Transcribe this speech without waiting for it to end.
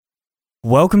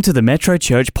Welcome to the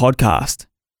Metrochurch podcast.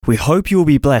 We hope you will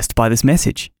be blessed by this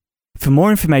message. For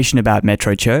more information about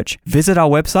Metrochurch, visit our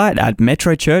website at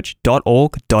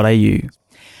metrochurch.org.au.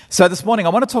 So this morning, I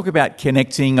want to talk about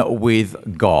connecting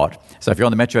with God. So if you're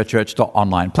on the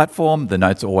metrochurch.online platform, the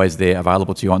notes are always there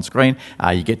available to you on screen.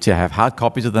 You get to have hard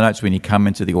copies of the notes when you come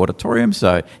into the auditorium,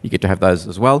 so you get to have those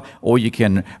as well. Or you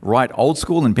can write old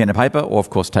school in pen and paper, or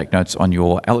of course take notes on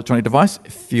your electronic device.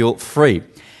 Feel free.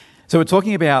 So we're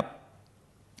talking about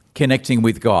connecting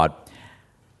with God.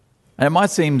 And it might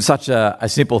seem such a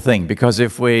simple thing, because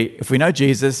if we know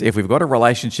Jesus, if we've got a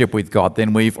relationship with God,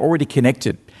 then we've already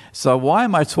connected. So why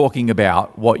am I talking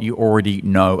about what you already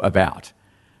know about?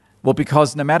 Well,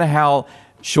 because no matter how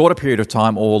short a period of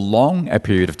time or long a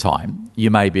period of time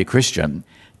you may be a Christian,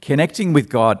 connecting with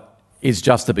God is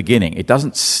just the beginning. It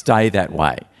doesn't stay that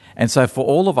way. And so for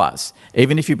all of us,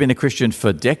 even if you've been a Christian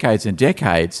for decades and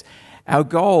decades, our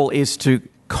goal is to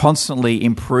constantly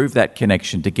improve that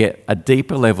connection, to get a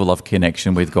deeper level of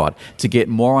connection with God, to get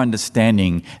more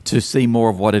understanding, to see more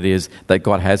of what it is that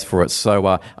God has for us. So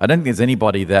I don't think there's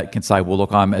anybody that can say, well,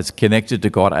 look, I'm as connected to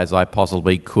God as I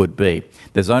possibly could be.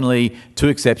 There's only two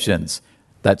exceptions.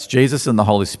 That's Jesus and the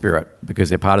Holy Spirit, because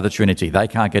they're part of the Trinity. They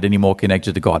can't get any more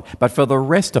connected to God. But for the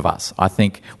rest of us, I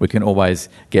think we can always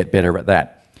get better at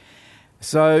that.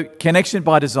 So connection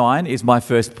by design is my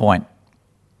first point.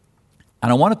 And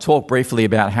I want to talk briefly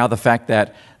about how the fact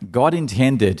that God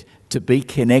intended to be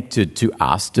connected to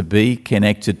us, to be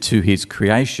connected to his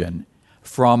creation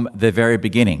from the very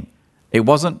beginning. It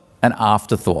wasn't an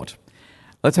afterthought.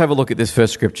 Let's have a look at this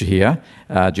first scripture here,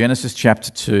 Genesis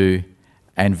chapter 2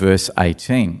 and verse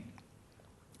 18.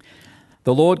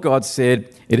 The Lord God said,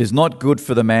 "It is not good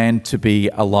for the man to be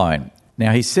alone."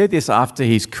 Now he said this after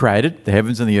he's created the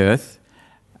heavens and the earth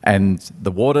and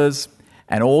the waters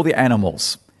and all the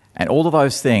animals. And all of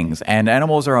those things. And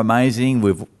animals are amazing.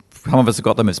 Some of us have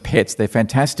got them as pets. They're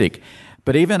fantastic.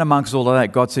 But even amongst all of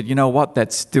that, God said, you know what?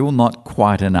 That's still not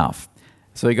quite enough.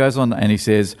 So he goes on and he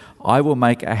says, I will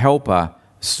make a helper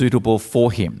suitable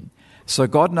for him. So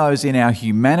God knows in our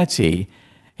humanity,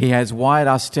 he has wired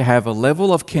us to have a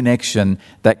level of connection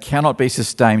that cannot be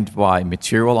sustained by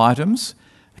material items,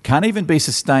 can't even be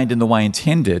sustained in the way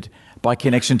intended by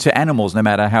connection to animals, no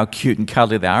matter how cute and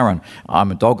cuddly they are. And I'm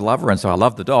a dog lover, and so I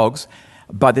love the dogs.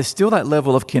 But there's still that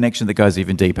level of connection that goes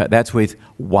even deeper. That's with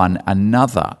one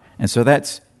another. And so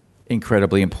that's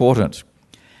incredibly important.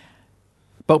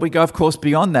 But we go, of course,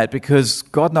 beyond that, because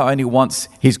God not only wants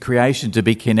his creation to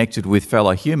be connected with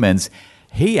fellow humans,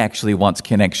 he actually wants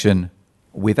connection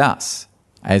with us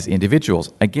as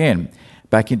individuals. Again,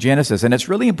 back in Genesis. And it's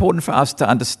really important for us to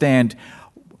understand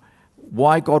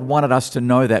why God wanted us to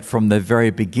know that from the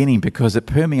very beginning, because it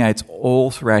permeates all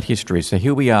throughout history. So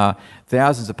here we are,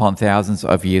 thousands upon thousands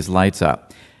of years later.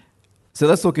 So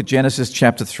let's look at Genesis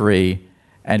chapter 3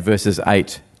 and verses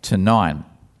 8 to 9.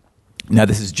 Now,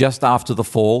 this is just after the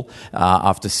fall,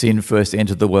 after sin first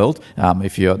entered the world.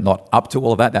 If you're not up to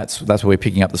all of that, that's where we're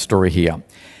picking up the story here.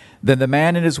 Then the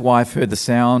man and his wife heard the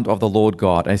sound of the Lord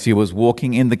God as he was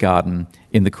walking in the garden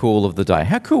in the cool of the day.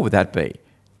 How cool would that be?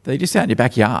 They're just out in your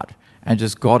backyard, and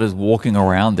just God is walking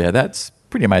around there. That's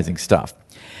pretty amazing stuff.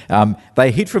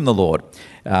 They hid from the Lord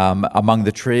among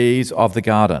the trees of the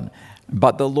garden.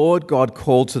 But the Lord God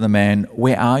called to the man,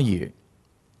 "Where are you?"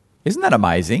 Isn't that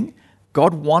amazing?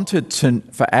 God wanted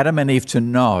for Adam and Eve to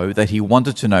know that he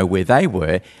wanted to know where they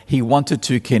were. He wanted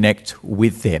to connect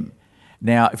with them.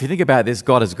 Now, if you think about this,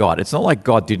 God is God. It's not like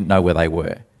God didn't know where they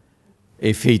were.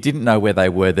 If he didn't know where they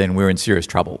were, then we're in serious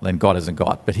trouble. Then God isn't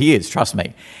God. But he is, trust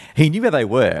me. He knew where they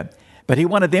were. But he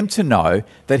wanted them to know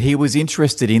that he was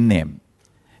interested in them.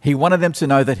 He wanted them to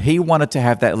know that he wanted to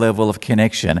have that level of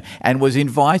connection and was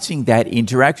inviting that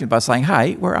interaction by saying,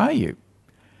 hey, where are you?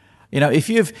 You know, if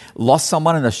you've lost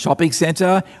someone in a shopping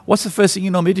centre, what's the first thing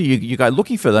you normally do? You go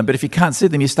looking for them, but if you can't see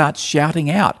them, you start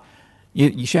shouting out.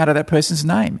 You shout out that person's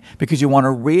name because you want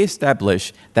to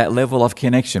re-establish that level of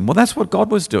connection. Well, that's what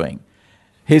God was doing.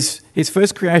 His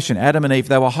first creation, Adam and Eve,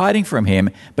 they were hiding from him,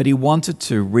 but he wanted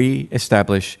to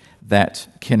re-establish that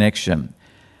connection.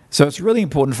 So it's really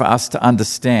important for us to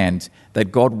understand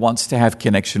that God wants to have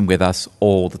connection with us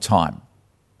all the time.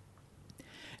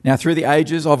 Now, through the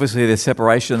ages, obviously there's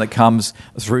separation that comes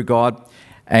through God.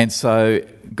 And so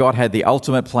God had the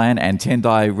ultimate plan, and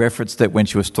Tendai referenced it when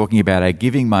she was talking about our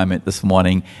giving moment this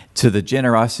morning to the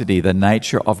generosity, the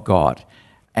nature of God.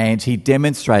 And he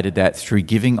demonstrated that through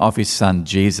giving of his son,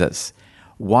 Jesus.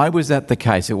 Why was that the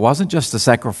case? It wasn't just a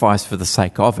sacrifice for the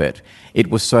sake of it.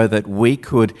 It was so that we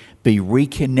could be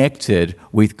reconnected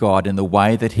with God in the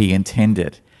way that he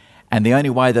intended. And the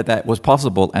only way that that was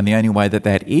possible, and the only way that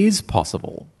that is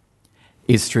possible,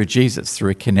 is through Jesus,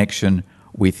 through a connection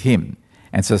with him.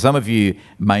 And so some of you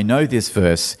may know this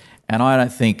verse, and I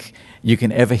don't think you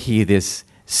can ever hear this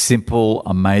simple,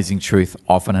 amazing truth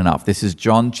often enough. This is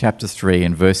John chapter 3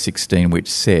 and verse 16, which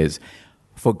says,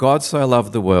 "For God so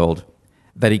loved the world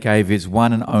that he gave his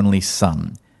one and only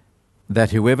Son,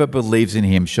 that whoever believes in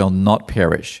him shall not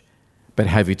perish, but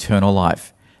have eternal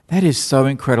life." That is so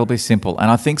incredibly simple.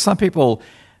 And I think some people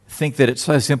think that it's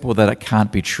so simple that it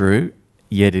can't be true,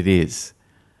 yet it is.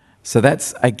 So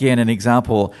that's, again, an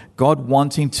example, God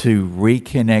wanting to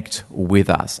reconnect with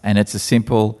us. And it's as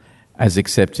simple as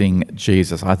accepting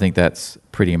Jesus. I think that's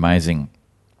pretty amazing.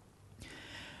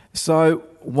 So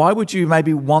why would you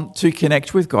maybe want to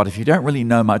connect with God if you don't really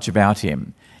know much about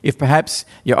him? If perhaps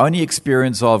your only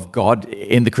experience of God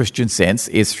in the Christian sense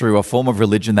is through a form of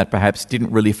religion that perhaps didn't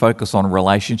really focus on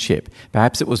relationship.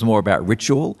 Perhaps it was more about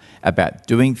ritual, about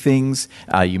doing things.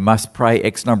 You must pray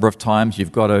X number of times.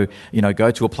 You've got to, go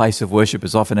to a place of worship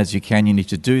as often as you can. You need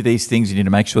to do these things. You need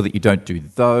to make sure that you don't do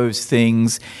those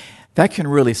things. That can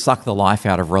really suck the life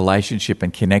out of relationship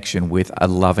and connection with a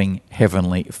loving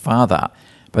Heavenly Father.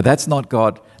 But that's not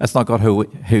God. That's not God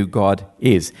who God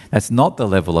is. That's not the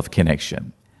level of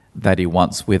connection that he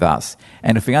wants with us.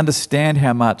 And if we understand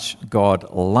how much God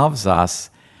loves us,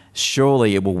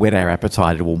 surely it will whet our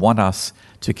appetite. It will want us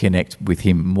to connect with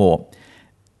him more.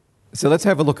 So let's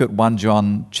have a look at 1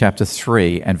 John chapter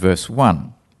 3 and verse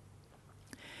 1.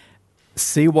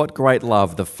 "See what great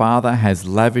love the Father has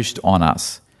lavished on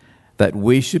us, that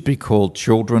we should be called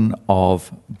children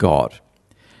of God."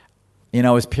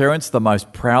 As parents, the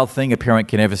most proud thing a parent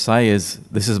can ever say is,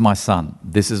 "This is my son,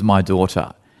 this is my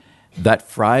daughter." That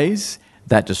phrase,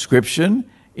 that description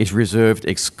is reserved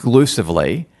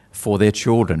exclusively for their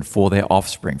children, for their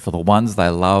offspring, for the ones they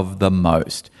love the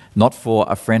most. Not for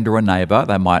a friend or a neighbour.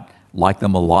 They might like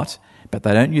them a lot, but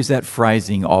they don't use that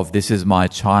phrasing of "this is my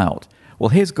child." Well,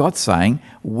 here's God saying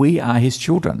we are his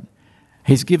children.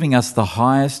 He's giving us the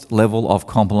highest level of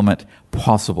compliment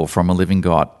possible from a living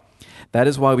God. That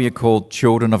is why we are called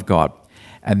children of God,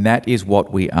 and that is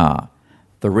what we are.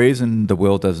 The reason the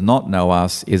world does not know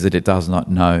us is that it does not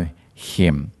know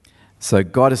him. So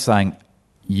God is saying,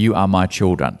 you are my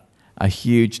children, a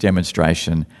huge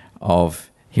demonstration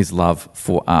of his love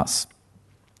for us.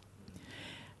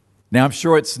 Now, I'm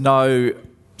sure it's no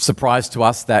surprise to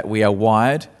us that we are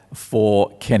wired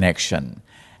for connection.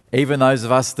 Even those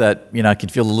of us that, can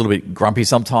feel a little bit grumpy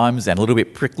sometimes and a little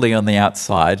bit prickly on the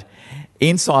outside,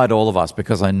 inside all of us,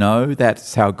 because I know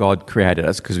that's how God created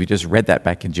us, because we just read that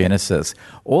back in Genesis,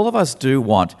 all of us do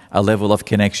want a level of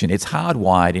connection. It's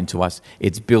hardwired into us.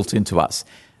 It's built into us.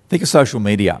 Think of social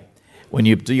media. When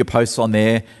you do your posts on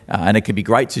there, and it can be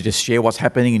great to just share what's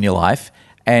happening in your life,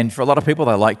 and for a lot of people,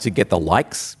 they like to get the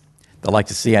likes. They like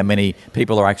to see how many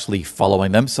people are actually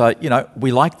following them. So,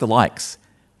 we like the likes.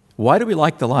 Why do we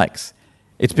like the likes?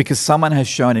 It's because someone has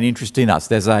shown an interest in us.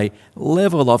 There's a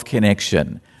level of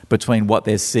connection between what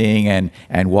they're seeing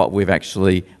and what we've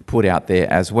actually put out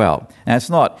there as well. Now, it's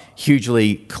not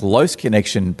hugely close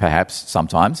connection, perhaps,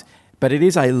 sometimes, but it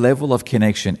is a level of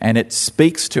connection, and it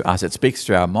speaks to us. It speaks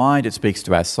to our mind, it speaks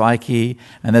to our psyche,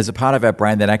 and there's a part of our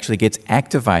brain that actually gets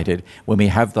activated when we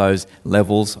have those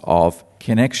levels of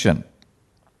connection.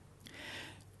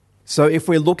 So if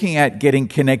we're looking at getting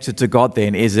connected to God,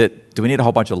 then do we need a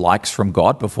whole bunch of likes from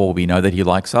God before we know that he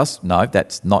likes us? No,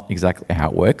 that's not exactly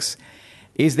how it works.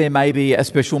 Is there maybe a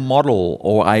special model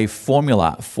or a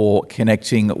formula for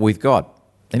connecting with God?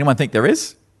 Anyone think there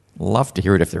is? Love to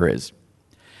hear it if there is.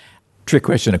 Trick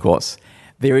question, of course.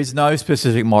 There is no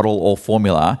specific model or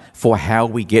formula for how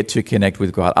we get to connect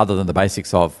with God other than the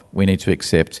basics of we need to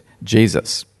accept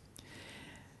Jesus.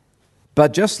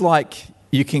 But just like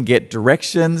you can get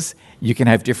directions, you can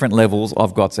have different levels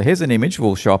of God. So here's an image.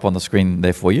 Will show up on the screen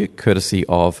there for you, courtesy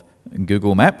of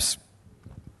Google Maps.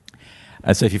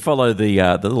 And so if you follow the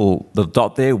little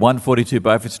dot there, 142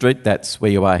 Beaufort Street, that's where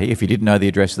you are here. If you didn't know the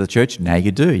address of the church, now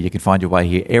you do. You can find your way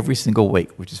here every single week,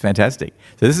 which is fantastic.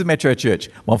 So this is Metro Church,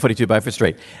 142 Beaufort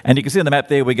Street. And you can see on the map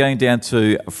there, we're going down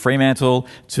to Fremantle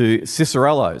to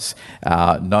Cicerellos.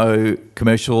 No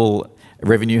commercial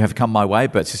revenue have come my way,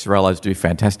 but Cicerellos do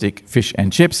fantastic fish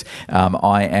and chips.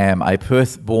 I am a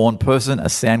Perth-born person, a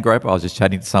sand groper. I was just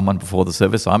chatting to someone before the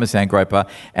service. I'm a sand groper,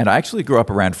 and I actually grew up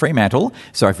around Fremantle.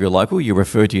 So if you're local, you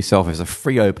refer to yourself as a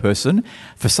Freo person.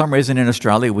 For some reason in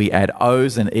Australia, we add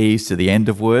O's and E's to the end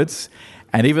of words.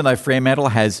 And even though Fremantle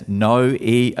has no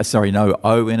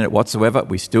O in it whatsoever,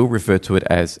 we still refer to it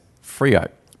as Freo.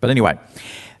 But anyway,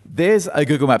 There's a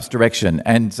Google Maps direction,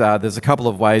 and there's a couple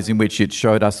of ways in which it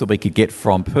showed us that we could get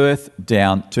from Perth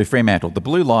down to Fremantle. The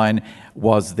blue line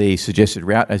was the suggested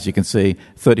route, as you can see,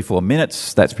 34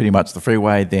 minutes. That's pretty much the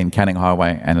freeway, then Canning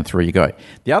Highway, and then through you go.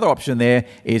 The other option there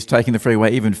is taking the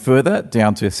freeway even further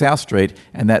down to South Street,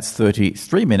 and that's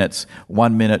 33 minutes,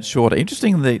 1 minute shorter.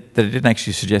 Interesting that it didn't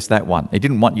actually suggest that one. It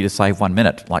didn't want you to save 1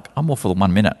 minute. Like, I'm all for the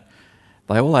 1 minute.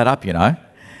 They all add up, you know.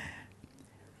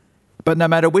 But no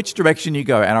matter which direction you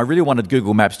go, and I really wanted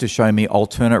Google Maps to show me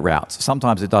alternate routes.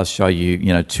 Sometimes it does show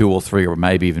you, 2 or 3 or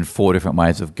maybe even 4 different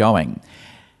ways of going.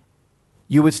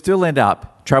 You would still end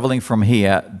up travelling from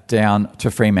here down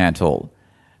to Fremantle,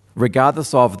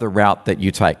 regardless of the route that you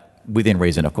take, within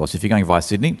reason, of course. If you're going via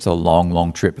Sydney, it's a long,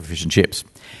 long trip of fish and chips.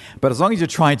 But as long as you're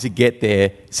trying to get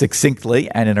there succinctly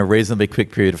and in a reasonably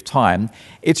quick period of time,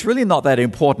 it's really not that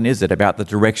important, is it, about the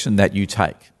direction that you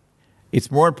take? It's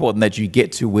more important that you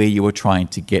get to where you are trying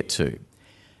to get to.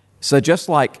 So just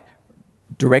like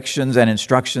directions and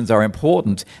instructions are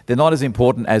important, they're not as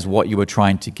important as what you are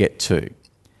trying to get to.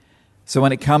 So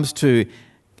when it comes to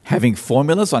having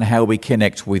formulas on how we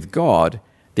connect with God,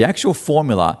 the actual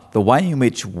formula, the way in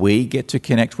which we get to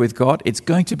connect with God, it's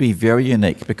going to be very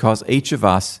unique because each of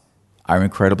us are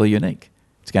incredibly unique.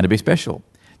 It's going to be special.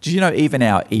 Did you know even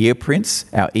our ear prints,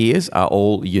 our ears are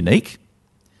all unique?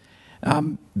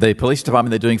 The police department,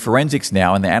 they're doing forensics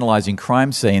now and they're analysing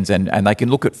crime scenes and they can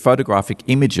look at photographic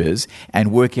images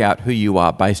and work out who you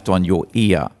are based on your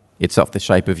ear itself, the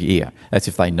shape of your ear. That's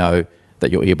if they know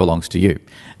that your ear belongs to you.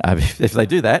 If they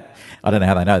do that, I don't know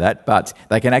how they know that, but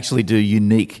they can actually do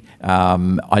unique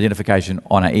identification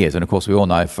on our ears. And of course, we all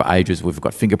know for ages we've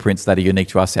got fingerprints that are unique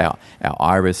to us, our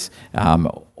iris,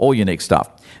 all unique stuff.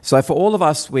 So for all of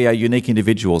us, we are unique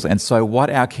individuals. And so what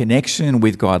our connection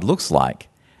with God looks like,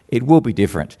 it will be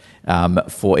different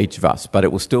for each of us, but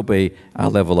it will still be a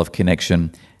level of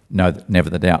connection,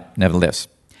 nevertheless.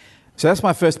 So that's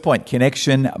my first point,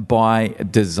 connection by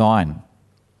design.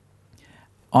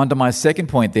 On to my second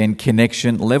point then,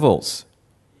 connection levels.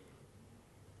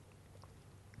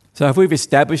 So if we've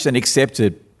established and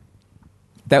accepted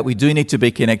that we do need to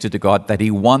be connected to God, that He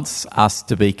wants us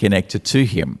to be connected to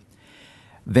Him,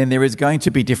 then there is going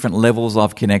to be different levels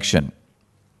of connection.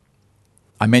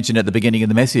 I mentioned at the beginning of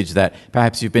the message that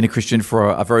perhaps you've been a Christian for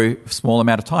a very small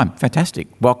amount of time. Fantastic.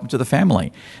 Welcome to the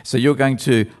family. So you're going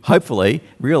to hopefully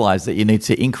realize that you need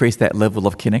to increase that level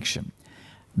of connection.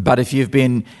 But if you've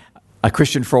been a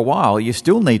Christian for a while, you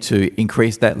still need to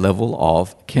increase that level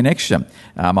of connection.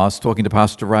 I was talking to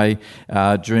Pastor Ray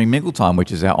during Mingle Time,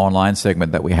 which is our online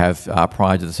segment that we have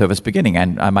prior to the service beginning.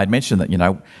 And I made mention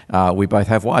that, we both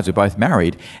have wives, we're both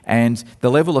married. And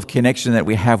the level of connection that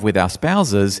we have with our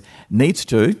spouses needs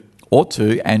to, ought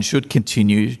to, and should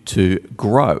continue to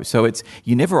grow. So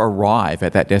you never arrive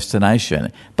at that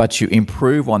destination, but you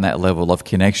improve on that level of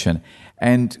connection.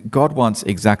 And God wants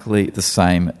exactly the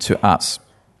same to us.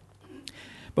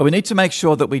 But we need to make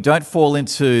sure that we don't fall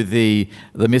into the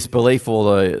misbelief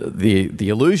or the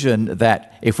illusion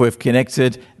that if we've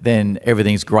connected, then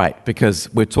everything's great,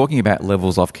 because we're talking about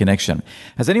levels of connection.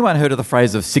 Has anyone heard of the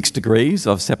phrase of 6 degrees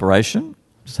of separation?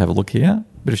 Just have a look here.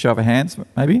 Bit of show of hands,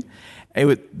 maybe.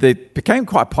 It became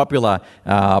quite popular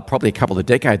probably a couple of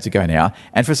decades ago now.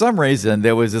 And for some reason,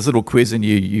 there was this little quiz and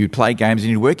you play games and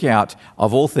you work out,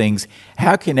 of all things,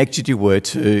 how connected you were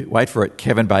to, wait for it,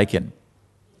 Kevin Bacon.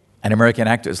 An American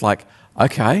actor is like,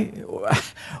 okay,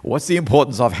 what's the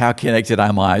importance of how connected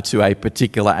am I to a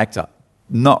particular actor?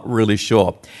 Not really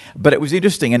sure. But it was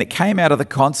interesting, and it came out of the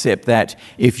concept that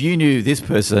if you knew this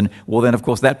person, well, then, of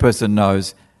course, that person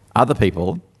knows other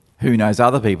people, who knows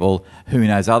other people, who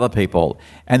knows other people.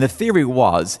 And the theory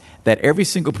was that every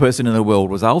single person in the world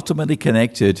was ultimately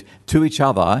connected to each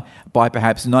other by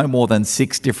perhaps no more than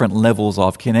 6 different levels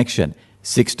of connection,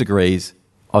 6 degrees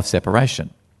of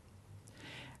separation.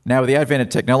 Now, with the advent of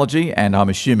technology, and I'm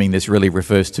assuming this really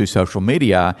refers to social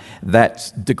media,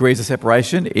 that degrees of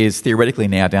separation is theoretically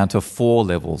now down to 4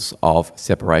 levels of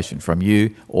separation from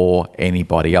you or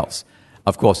anybody else.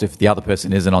 Of course, if the other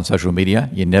person isn't on social media,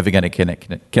 you're never going to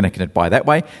connect it by that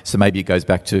way, so maybe it goes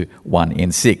back to 1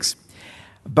 in 6.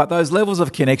 But those levels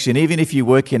of connection, even if you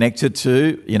were connected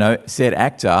to, said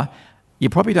actor, you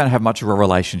probably don't have much of a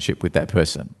relationship with that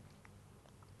person.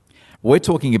 We're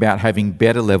talking about having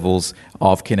better levels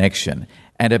of connection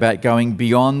and about going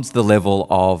beyond the level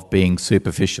of being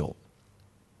superficial.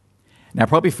 Now,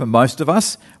 probably for most of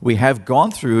us, we have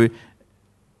gone through,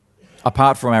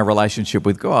 apart from our relationship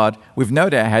with God, we've no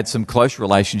doubt had some close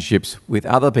relationships with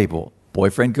other people,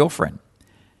 boyfriend, girlfriend.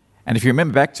 And if you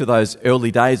remember back to those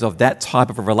early days of that type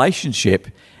of a relationship,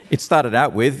 It started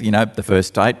out with, the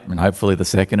first date, and hopefully the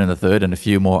second and the third and a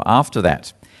few more after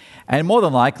that. And more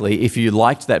than likely, if you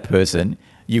liked that person,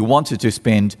 you wanted to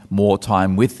spend more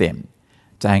time with them,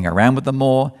 to hang around with them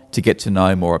more, to get to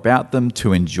know more about them,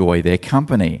 to enjoy their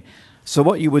company. So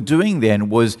what you were doing then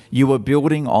was you were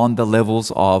building on the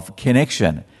levels of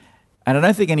connection. And I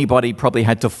don't think anybody probably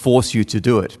had to force you to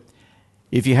do it.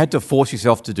 If you had to force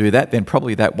yourself to do that, then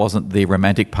probably that wasn't the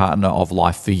romantic partner of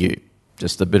life for you.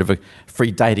 Just a bit of a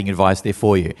free dating advice there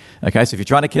for you. Okay, so if you're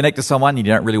trying to connect to someone and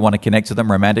you don't really want to connect to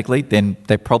them romantically, then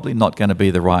they're probably not going to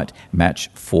be the right match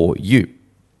for you.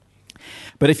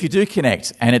 But if you do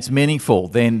connect and it's meaningful,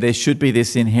 then there should be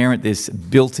this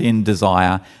built-in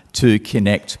desire to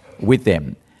connect with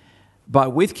them.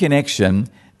 But with connection,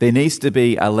 there needs to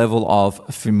be a level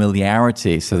of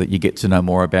familiarity so that you get to know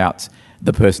more about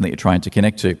the person that you're trying to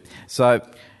connect to. So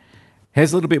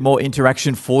here's a little bit more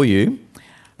interaction for you.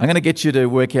 I'm going to get you to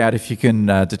work out if you can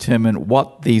determine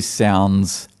what these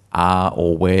sounds are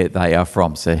or where they are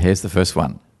from. So here's the first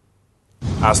one.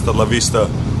 Hasta la vista,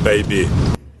 baby.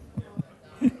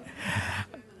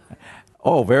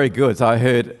 Oh, very good. So I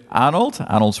heard Arnold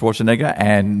Schwarzenegger,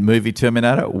 and movie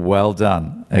Terminator. Well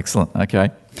done. Excellent. Okay.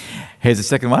 Here's the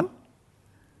second one.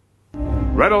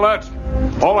 Red alert.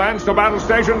 All hands to battle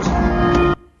stations.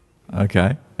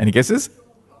 Okay. Any guesses?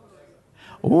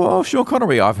 Oh, Sean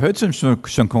Connery. I've heard some Sean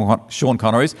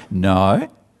Connerys. No.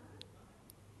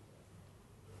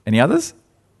 Any others?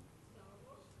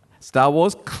 Star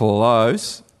Wars.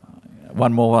 Close.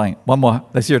 One more.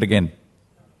 Let's hear it again.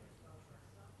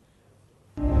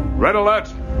 Red alert.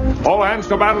 All hands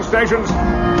to battle stations.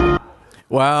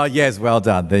 Well, yes, well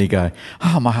done. There you go.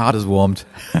 Oh, my heart is warmed.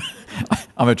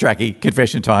 I'm a Trekkie.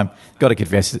 Confession time. Got to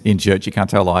confess in church. You can't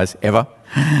tell lies, ever.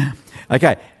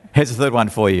 Okay, here's the third one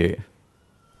for you.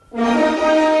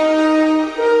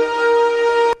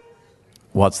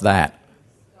 What's that?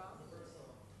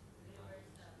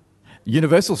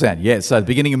 Universal sound, yes. So the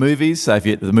beginning of movies, so if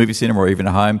you're at the movie cinema or even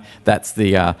at home, that's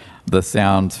the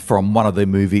sound from one of the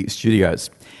movie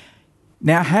studios.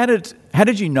 Now, how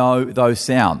did you know those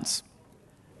sounds?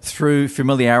 Through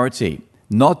familiarity,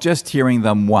 not just hearing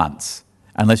them once,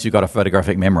 unless you've got a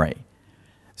photographic memory.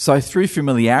 So through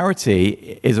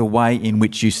familiarity is a way in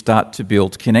which you start to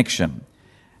build connection.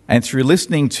 And through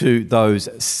listening to those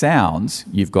sounds,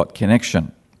 you've got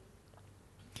connection.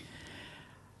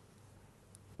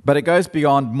 But it goes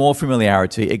beyond more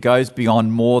familiarity. It goes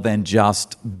beyond more than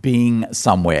just being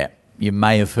somewhere. You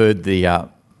may have heard the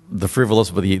frivolous,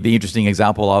 but the interesting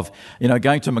example of,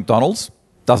 going to McDonald's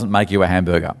doesn't make you a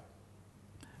hamburger.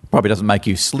 Probably doesn't make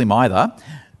you slim either.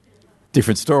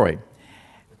 Different story.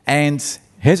 And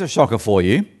here's a shocker for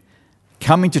you.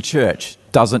 Coming to church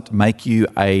doesn't make you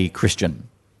a Christian.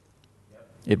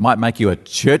 It might make you a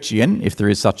churchian, if there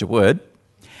is such a word.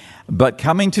 But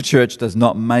coming to church does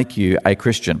not make you a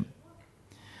Christian.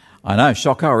 I know,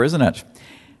 shocker, isn't it?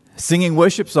 Singing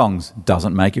worship songs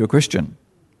doesn't make you a Christian.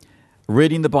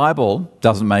 Reading the Bible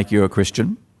doesn't make you a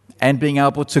Christian. And being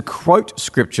able to quote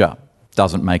Scripture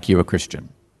doesn't make you a Christian.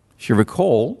 If you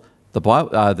recall,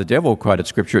 the devil quoted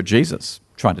Scripture at Jesus,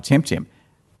 trying to tempt him.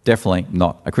 Definitely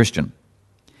not a Christian.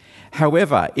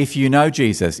 However, if you know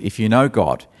Jesus, if you know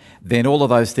God, then all of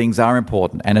those things are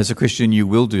important. And as a Christian, you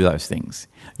will do those things.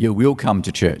 You will come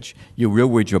to church. You will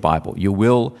read your Bible. You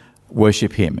will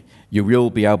worship Him. You will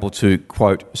be able to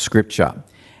quote Scripture.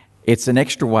 It's an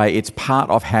extra way. It's part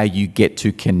of how you get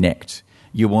to connect.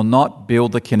 You will not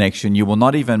build the connection. You will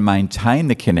not even maintain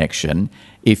the connection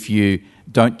if you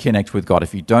don't connect with God,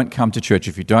 if you don't come to church,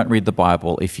 if you don't read the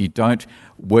Bible, if you don't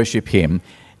worship Him.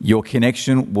 Your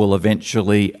connection will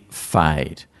eventually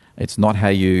fade. It's not how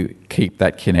you keep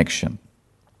that connection.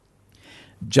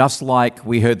 Just like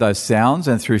we heard those sounds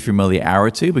and through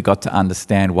familiarity, we got to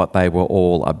understand what they were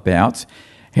all about.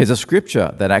 Here's a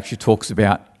scripture that actually talks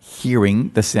about hearing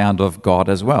the sound of God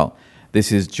as well.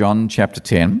 This is John chapter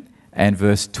 10 and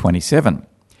verse 27.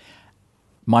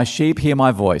 My sheep hear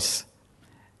my voice,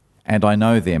 and I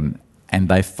know them, and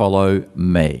they follow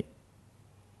me.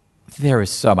 There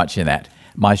is so much in that.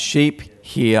 My sheep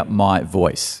hear my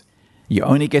voice. You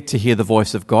only get to hear the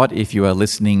voice of God if you are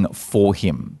listening for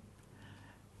Him.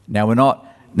 Now, we're not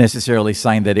necessarily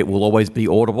saying that it will always be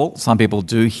audible. Some people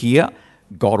do hear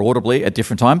God audibly at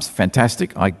different times.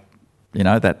 Fantastic.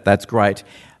 That's great.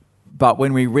 But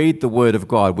when we read the Word of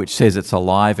God, which says it's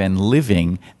alive and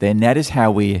living, then that is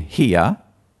how we hear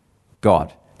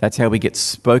God. That's how we get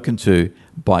spoken to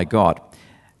by God.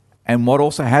 And what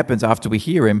also happens after we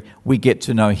hear Him, we get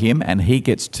to know Him and He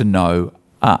gets to know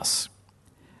us.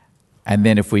 And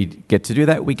then if we get to do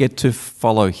that, we get to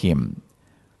follow Him.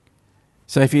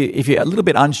 So if you're a little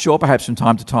bit unsure perhaps from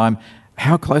time to time,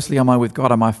 how closely am I with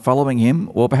God? Am I following him?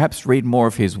 Or perhaps read more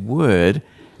of his word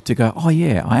to go, oh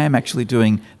yeah, I am actually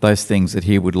doing those things that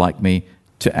he would like me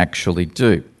to actually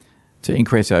do, to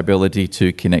increase our ability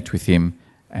to connect with him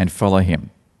and follow him.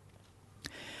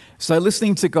 So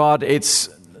listening to God, it's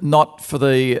not for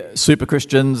the super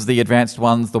Christians, the advanced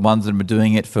ones, the ones that have been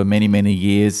doing it for many, many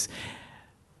years.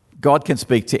 God can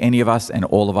speak to any of us and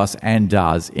all of us, and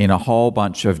does, in a whole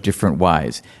bunch of different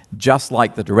ways. Just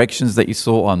like the directions that you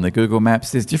saw on the Google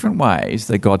Maps, there's different ways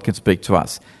that God can speak to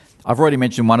us. I've already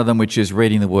mentioned one of them, which is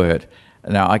reading the Word.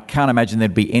 Now, I can't imagine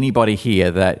there'd be anybody here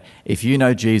that, if you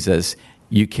know Jesus,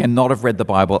 you cannot have read the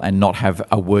Bible and not have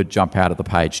a word jump out of the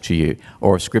page to you,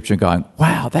 or a scripture going,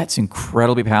 wow, that's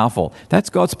incredibly powerful.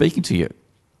 That's God speaking to you.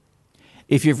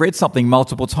 If you've read something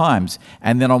multiple times,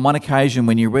 and then on one occasion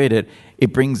when you read it,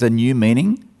 it brings a new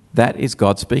meaning, that is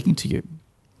God speaking to you,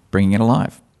 bringing it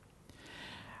alive.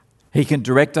 He can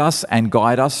direct us and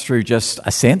guide us through just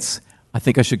a sense. I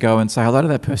think I should go and say hello to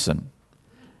that person.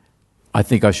 I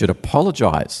think I should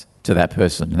apologize to that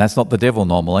person. And that's not the devil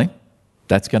normally.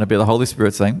 That's going to be the Holy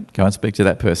Spirit saying, go and speak to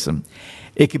that person.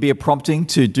 It could be a prompting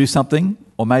to do something,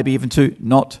 or maybe even to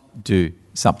not do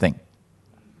something.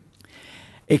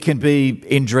 It can be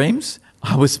in dreams.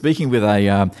 I was speaking with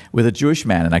a Jewish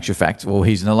man, in actual fact. Well,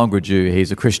 he's no longer a Jew, he's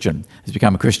a Christian. He's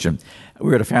become a Christian. We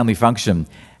were at a family function,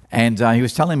 and he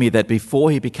was telling me that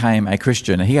before he became a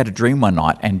Christian, he had a dream one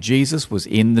night, and Jesus was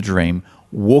in the dream,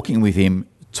 walking with him,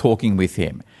 talking with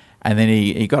him. And then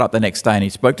he got up the next day and he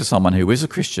spoke to someone who was a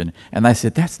Christian, and they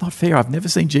said, that's not fair, I've never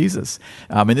seen Jesus.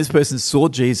 And this person saw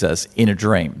Jesus in a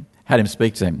dream, had him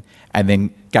speak to him, and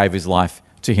then gave his life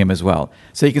to him as well.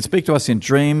 So he can speak to us in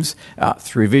dreams,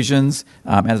 through visions,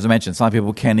 and as I mentioned, some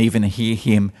people can even hear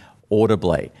him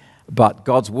audibly. But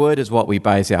God's word is what we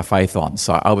base our faith on.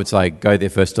 So I would say go there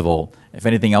first of all. If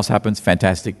anything else happens,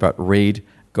 fantastic, but read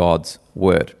God's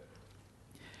word.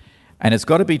 And it's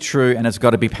got to be true and it's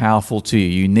got to be powerful to you.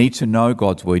 You need to know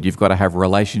God's word. You've got to have a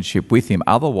relationship with him.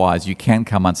 Otherwise, you can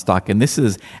come unstuck. And this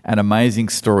is an amazing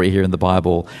story here in the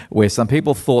Bible where some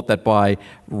people thought that by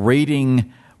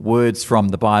reading words from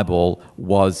the Bible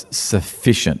was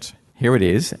sufficient. Here it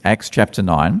is, Acts chapter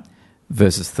 9,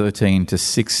 verses 13 to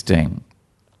 16.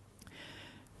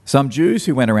 Some Jews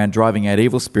who went around driving out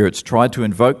evil spirits tried to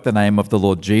invoke the name of the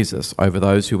Lord Jesus over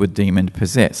those who were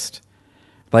demon-possessed.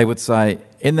 They would say,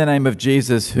 in the name of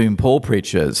Jesus whom Paul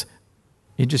preaches.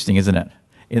 Interesting, isn't it?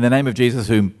 In the name of Jesus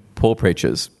whom Paul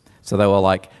preaches. So they were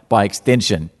like, by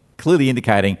extension, clearly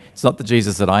indicating it's not the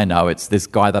Jesus that I know, it's this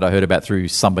guy that I heard about through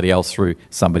somebody else.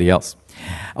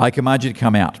 I command you to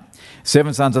come out.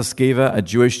 7 sons of Sceva, a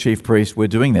Jewish chief priest, were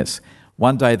doing this.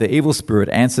 One day the evil spirit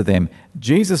answered them,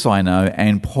 Jesus I know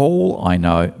and Paul I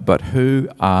know, but who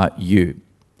are you?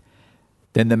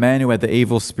 Then the man who had the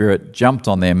evil spirit jumped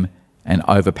on them and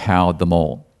overpowered them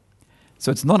all.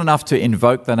 So it's not enough to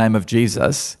invoke the name of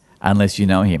Jesus unless you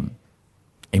know him,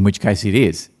 in which case it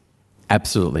is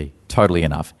absolutely, totally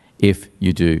enough if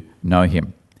you do know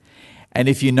him. And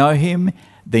if you know him,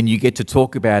 then you get to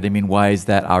talk about him in ways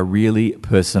that are really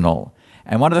personal.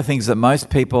 And one of the things that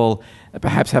most people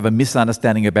perhaps have a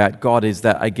misunderstanding about God is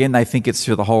that, again, they think it's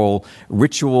through the whole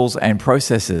rituals and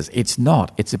processes. It's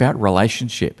not. It's about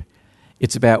relationship.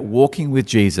 It's about walking with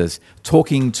Jesus,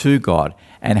 talking to God,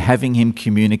 and having him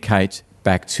communicate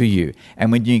back to you.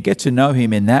 And when you get to know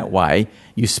him in that way,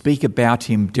 you speak about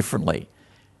him differently.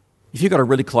 If you've got a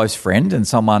really close friend and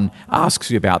someone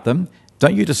asks you about them,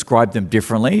 don't you describe them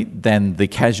differently than the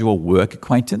casual work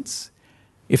acquaintance?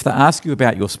 If they ask you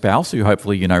about your spouse, who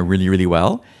hopefully you know really, really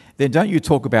well, then don't you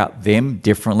talk about them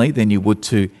differently than you would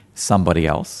to somebody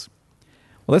else?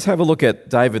 Well, let's have a look at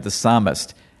David the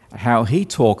psalmist, how he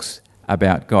talks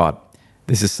about God.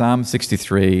 This is Psalm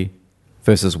 63,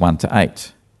 verses 1 to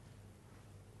 8.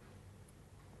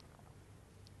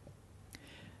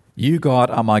 You, God,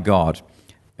 are my God.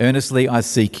 Earnestly I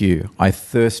seek you. I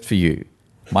thirst for you.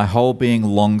 My whole being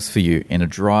longs for you in a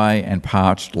dry and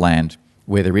parched land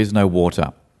where there is no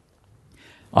water.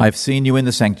 I have seen you in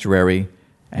the sanctuary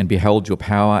and beheld your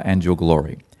power and your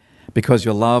glory. Because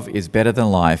your love is better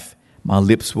than life, my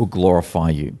lips will glorify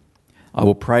you. I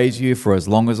will praise you for as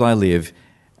long as I live,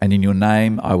 and in your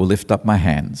name I will lift up my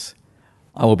hands.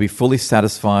 I will be fully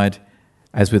satisfied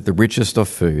as with the richest of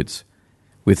foods.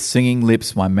 With singing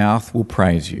lips my mouth will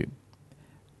praise you.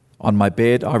 On my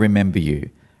bed I remember you.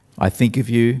 I think of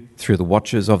you through the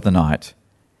watches of the night.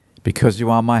 Because you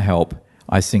are my help,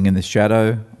 I sing in the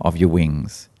shadow of your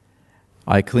wings.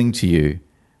 I cling to you.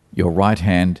 Your right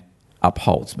hand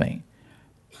upholds me.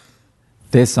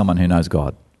 There's someone who knows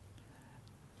God.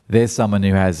 there's someone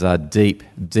who has a deep,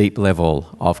 deep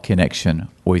level of connection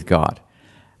with God.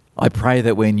 I pray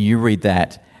that when you read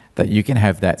that you can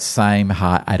have that same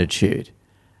heart attitude.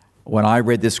 When I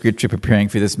read this scripture preparing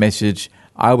for this message,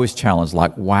 I was challenged,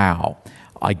 like, wow,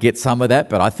 I get some of that,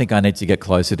 but I think I need to get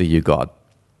closer to you, God.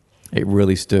 It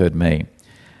really stirred me.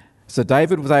 So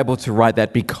David was able to write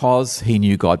that because he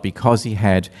knew God, because he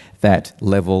had that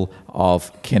level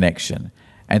of connection.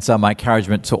 And so my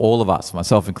encouragement to all of us,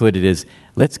 myself included, is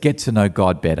let's get to know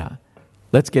God better.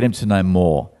 Let's get him to know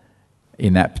more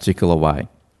in that particular way.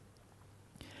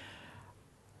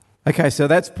 Okay, so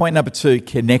that's point number 2,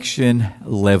 connection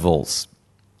levels.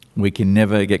 We can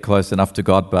never get close enough to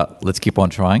God, but let's keep on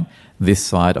trying this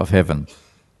side of heaven.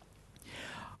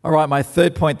 All right, my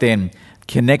third point then,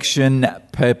 connection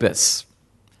purpose.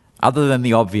 Other than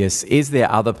the obvious, is there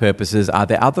other purposes? Are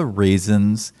there other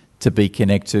reasons to be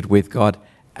connected with God?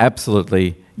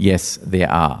 Absolutely, yes, there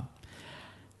are.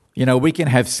 You know, we can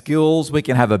have skills, we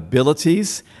can have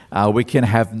abilities, we can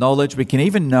have knowledge, we can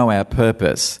even know our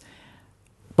purpose.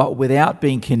 But without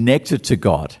being connected to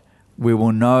God, we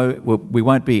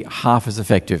won't be half as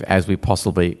effective as we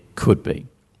possibly could be.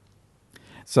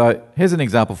 So here's an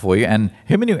example for you. And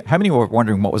how many were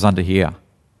wondering what was under here?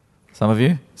 Some of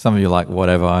you? Some of you are like,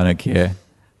 whatever, I don't care.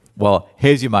 Well,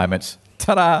 here's your moment.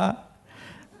 Ta-da!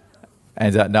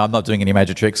 And no, I'm not doing any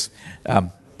major tricks.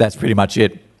 That's pretty much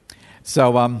it.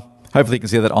 So hopefully you can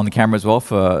see that on the camera as well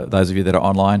for those of you that are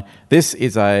online. This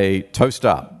is a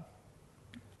toaster.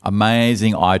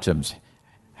 Amazing items.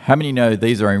 How many know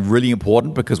these are really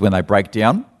important because when they break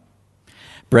down,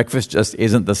 breakfast just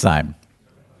isn't the same.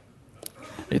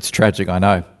 It's tragic, I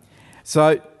know.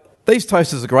 So these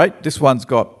toasters are great. This one's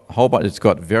got a whole bunch. It's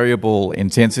got variable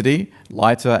intensity,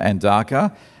 lighter and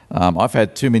darker. I've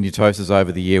had too many toasters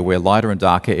over the year where lighter and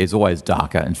darker is always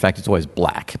darker. In fact, it's always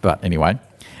black. But anyway,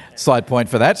 side point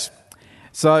for that.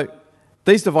 So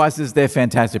these devices, they're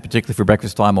fantastic, particularly for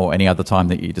breakfast time or any other time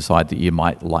that you decide that you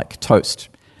might like toast.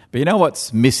 But you know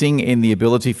what's missing in the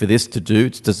ability for this to do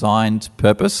its designed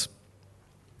purpose?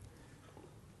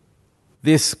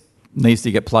 This needs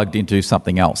to get plugged into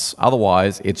something else.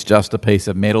 Otherwise, it's just a piece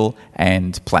of metal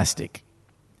and plastic.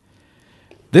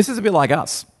 This is a bit like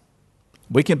us.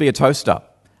 We can be a toaster,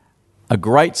 a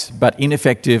great but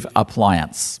ineffective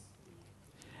appliance,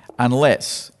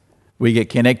 unless we get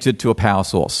connected to a power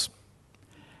source.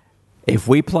 If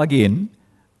we plug in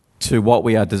to what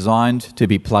we are designed to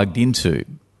be plugged into,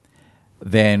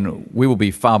 then we will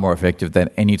be far more effective than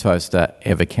any toaster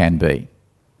ever can be.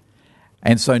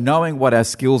 And so knowing what our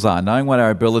skills are, knowing what our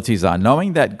abilities are,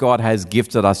 knowing that God has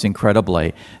gifted us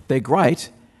incredibly, they're great,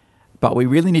 but we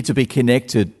really need to be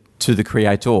connected to the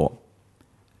Creator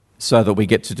so that we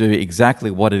get to do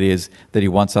exactly what it is that He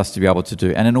wants us to be able to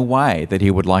do and in a way that He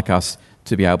would like us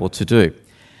to be able to do.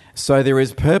 So there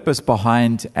is purpose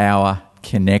behind our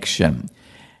connection.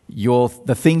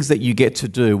 The things that you get to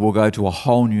do will go to a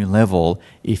whole new level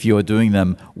if you are doing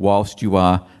them whilst you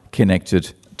are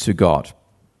connected to God.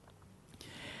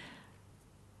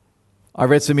 I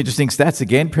read some interesting stats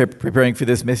again, preparing for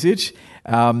this message.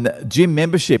 Gym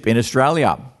membership in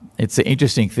Australia. It's an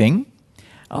interesting thing.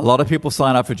 A lot of people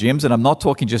sign up for gyms, and I'm not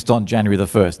talking just on January the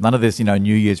 1st. None of this,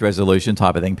 New Year's resolution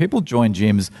type of thing. People join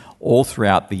gyms all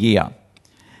throughout the year.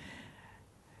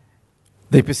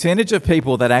 The percentage of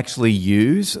people that actually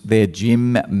use their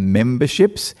gym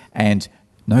memberships, and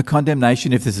no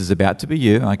condemnation if this is about to be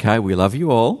you, okay, we love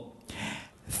you all.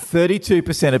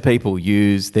 32% of people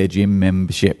use their gym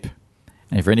membership.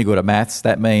 And if you're any good at maths,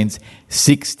 that means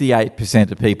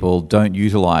 68% of people don't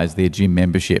utilise their gym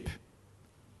membership.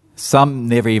 Some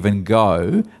never even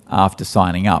go after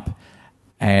signing up.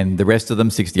 And the rest of them,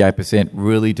 68%,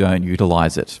 really don't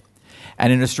utilise it.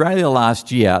 And in Australia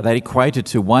last year, that equated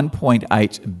to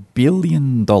 $1.8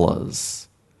 billion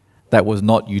that was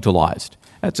not utilised.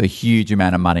 That's a huge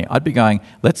amount of money. I'd be going,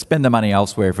 let's spend the money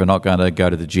elsewhere if we're not going to go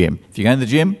to the gym. If you're going to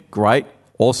the gym, great,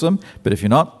 awesome. But if you're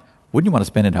not, wouldn't you want to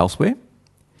spend it elsewhere?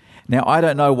 Now, I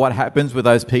don't know what happens with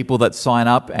those people that sign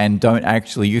up and don't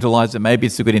actually utilise it. Maybe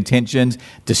it's the good intentions,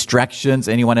 distractions.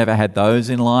 Anyone ever had those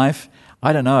in life?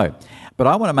 I don't know. But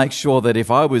I want to make sure that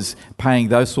if I was paying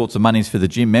those sorts of monies for the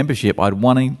gym membership, I'd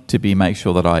want to make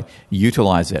sure that I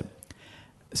utilise it.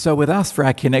 So with us, for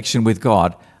our connection with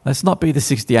God, let's not be the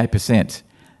 68%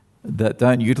 that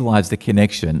don't utilise the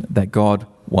connection that God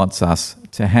wants us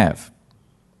to have.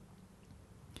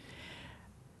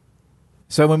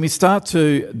 So when we start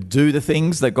to do the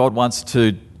things that God wants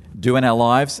to do in our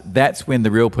lives, that's when the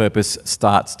real purpose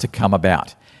starts to come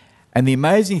about. And the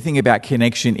amazing thing about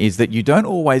connection is that you don't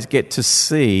always get to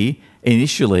see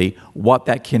initially what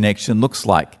that connection looks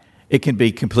like. It can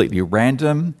be completely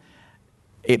random.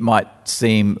 It might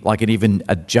seem like even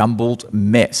a jumbled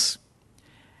mess.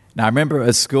 Now, I remember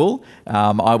at school,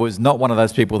 I was not one of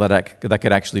those people that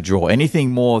could actually draw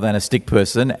anything more than a stick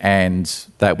person, and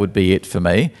that would be it for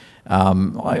me.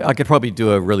 I could probably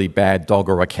do a really bad dog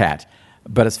or a cat.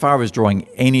 But as far as drawing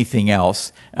anything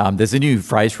else, there's a new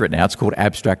phrase for it now. It's called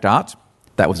abstract art.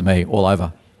 That was me all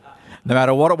over. No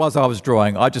matter what it was I was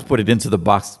drawing, I just put it into the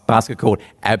basket called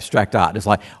abstract art. It's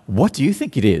like, what do you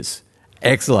think it is?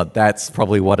 Excellent. That's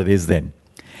probably what it is then.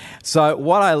 So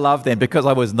what I love then, because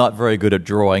I was not very good at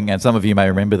drawing, and some of you may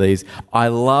remember these, I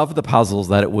love the puzzles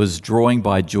that it was drawing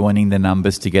by joining the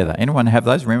numbers together. Anyone have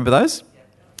those? Remember those?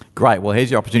 Great. Well, here's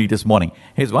your opportunity this morning.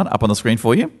 Here's one up on the screen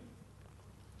for you.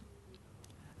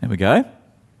 There we go.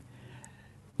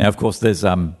 Now, of course, there's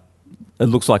it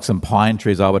looks like some pine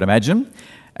trees, I would imagine.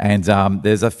 And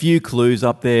there's a few clues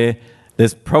up there.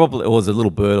 There's probably, or there's a little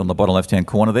bird on the bottom left-hand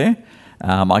corner there.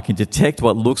 I can detect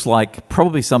what looks like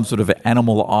probably some sort of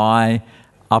animal eye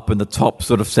up in the top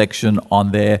sort of section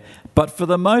on there. But for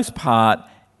the most part,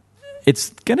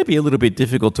 it's going to be a little bit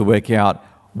difficult to work out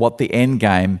what the end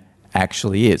game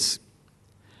actually is.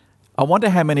 I wonder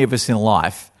how many of us in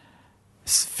life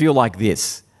feel like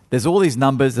this. There's all these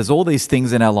numbers, there's all these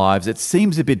things in our lives. It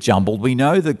seems a bit jumbled. We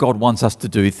know that God wants us to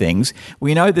do things.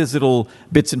 We know there's little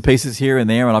bits and pieces here and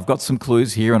there, and I've got some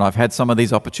clues here, and I've had some of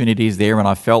these opportunities there, and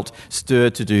I felt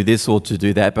stirred to do this or to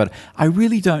do that, but I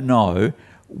really don't know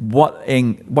what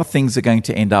things are going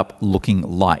to end up looking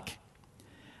like.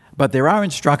 But there are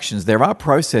instructions, there are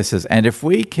processes, and if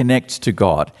we connect to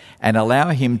God and allow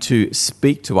Him to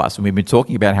speak to us, and we've been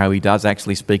talking about how He does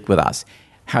actually speak with us,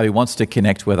 how He wants to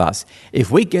connect with us. If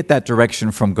we get that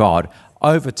direction from God,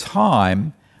 over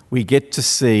time, we get to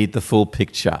see the full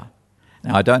picture.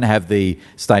 Now, I don't have the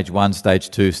stage 1, stage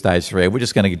 2, stage 3. We're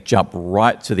just going to jump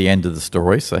right to the end of the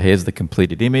story. So here's the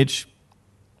completed image.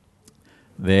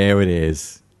 There it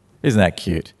is. Isn't that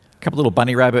cute? A couple little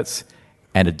bunny rabbits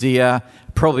and a deer.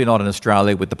 Probably not in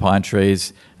Australia with the pine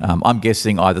trees. I'm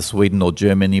guessing either Sweden or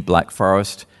Germany, Black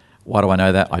Forest. Why do I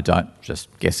know that? I don't. Just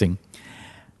guessing.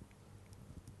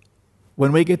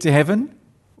 When we get to heaven,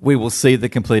 we will see the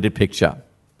completed picture.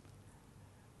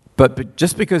 But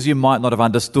just because you might not have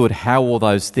understood how all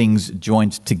those things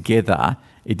joined together,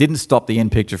 it didn't stop the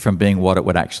end picture from being what it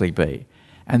would actually be.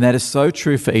 And that is so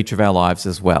true for each of our lives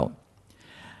as well.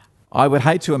 I would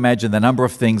hate to imagine the number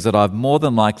of things that I've more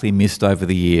than likely missed over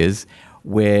the years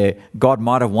where God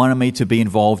might have wanted me to be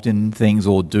involved in things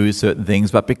or do certain things,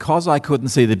 but because I couldn't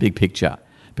see the big picture,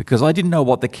 because I didn't know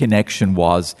what the connection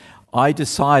was, I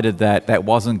decided that that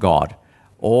wasn't God.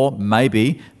 Or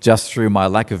maybe just through my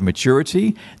lack of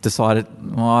maturity, decided,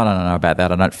 I don't know about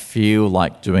that. I don't feel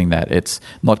like doing that. It's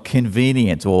not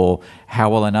convenient, or how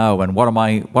will I know? And what am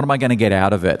I going to get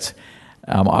out of it?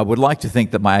 I would like to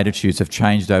think that my attitudes have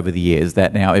changed over the years,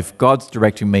 that now if God's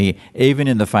directing me, even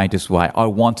in the faintest way, I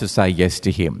want to say yes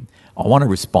to Him. I want to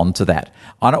respond to that.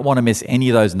 I don't want to miss any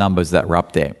of those numbers that were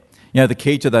up there. You know, the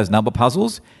key to those number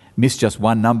puzzles, miss just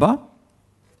one number,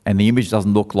 and the image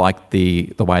doesn't look like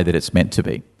the way that it's meant to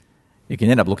be. It can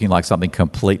end up looking like something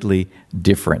completely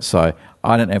different. So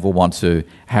I don't ever want to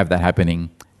have that happening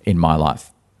in my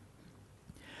life.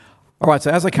 All right,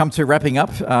 so as I come to wrapping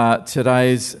up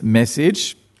today's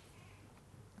message,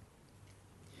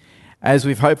 as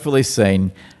we've hopefully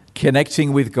seen,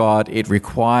 connecting with God, it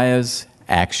requires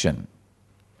action.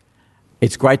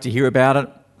 It's great to hear about it.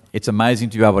 It's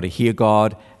amazing to be able to hear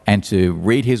God and to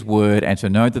read His Word and to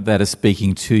know that that is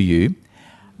speaking to you.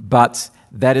 But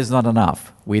that is not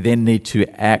enough. We then need to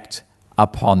act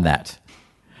upon that.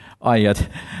 I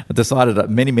decided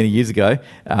many, many years ago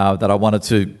that I wanted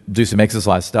to do some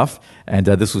exercise stuff, and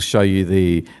this will show you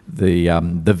the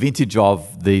vintage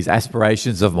of these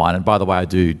aspirations of mine. And by the way, I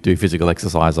do physical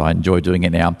exercise. I enjoy doing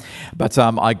it now. But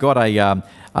I got a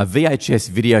VHS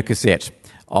video cassette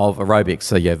of aerobics.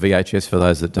 So yeah, VHS, for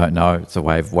those that don't know, it's a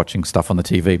way of watching stuff on the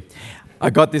TV.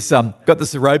 I got this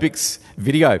aerobics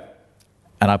video,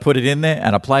 and I put it in there,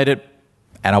 and I played it,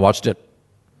 and I watched it.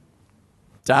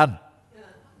 Done.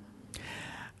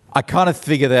 I kind of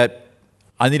figured that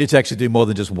I needed to actually do more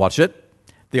than just watch it.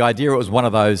 The idea, it was one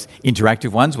of those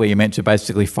interactive ones where you're meant to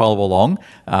basically follow along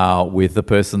with the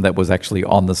person that was actually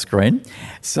on the screen.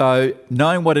 So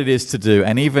knowing what it is to do,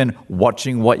 and even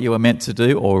watching what you were meant to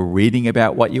do or reading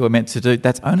about what you were meant to do,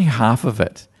 that's only half of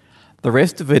it. The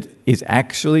rest of it is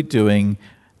actually doing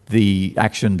the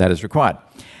action that is required.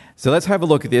 So let's have a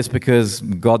look at this, because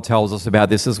God tells us about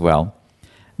this as well.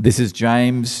 This is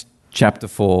James chapter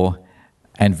 4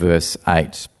 and verse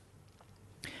 8.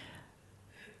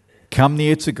 Come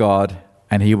near to God,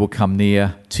 and He will come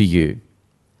near to you.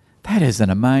 That is an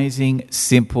amazing,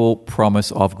 simple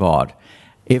promise of God.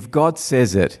 If God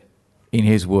says it in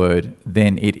his word,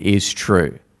 then it is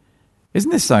true.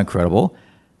 Isn't this so incredible?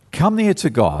 Come near to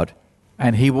God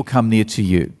and he will come near to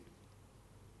you.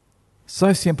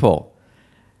 So simple.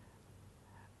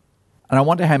 And I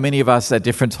wonder how many of us at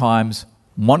different times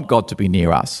want God to be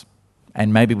near us,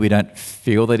 and maybe we don't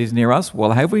feel that he's near us.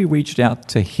 Well, have we reached out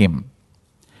to him?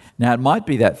 Now, it might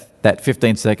be that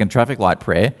 15-second traffic light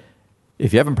prayer.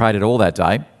 If you haven't prayed at all that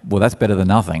day, well, that's better than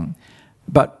nothing.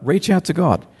 But reach out to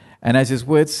God. And as his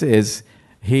word says,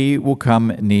 he will come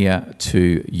near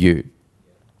to you.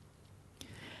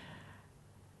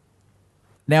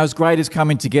 Now, as great as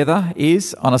coming together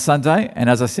is on a Sunday, and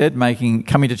as I said,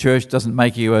 coming to church doesn't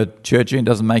make you a churchian,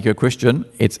 doesn't make you a Christian.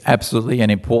 It's absolutely an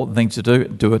important thing to do.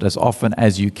 Do it as often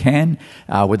as you can,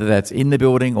 whether that's in the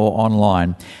building or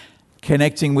online.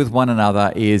 Connecting with one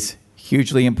another is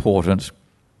hugely important.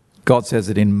 God says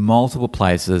it in multiple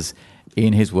places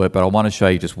in his word, but I want to show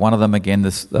you just one of them again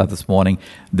this morning.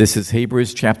 This is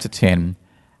Hebrews chapter 10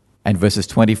 and verses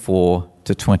 24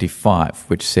 to 25,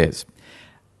 which says,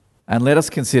 "And let us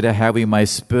consider how we may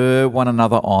spur one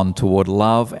another on toward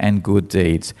love and good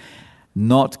deeds,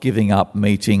 not giving up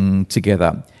meeting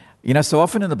together." You know, so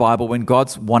often in the Bible, when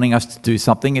God's wanting us to do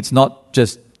something, it's not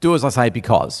just do as I say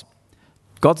because.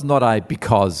 God's not a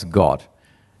because God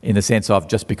in the sense of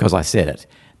just because I said it.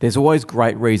 There's always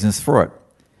great reasons for it.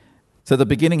 So the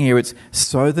beginning here, it's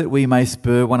so that we may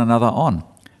spur one another on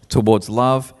towards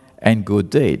love and good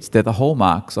deeds. They're the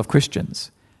hallmarks of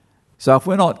Christians. So if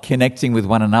we're not connecting with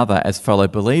one another as fellow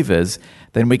believers,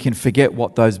 then we can forget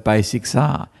what those basics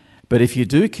are. But if you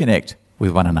do connect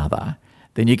with one another,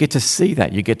 then you get to see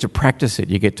that, you get to practice it,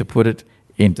 you get to put it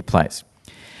into place.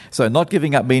 So not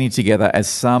giving up meeting together as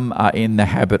some are in the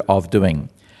habit of doing.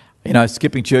 You know,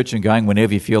 skipping church and going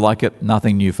whenever you feel like it,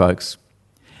 nothing new, folks.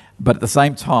 But at the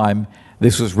same time,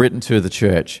 this was written to the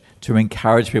church to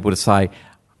encourage people to say,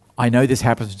 I know this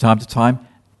happens from time to time,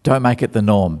 don't make it the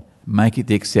norm. Make it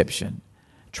the exception.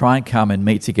 Try and come and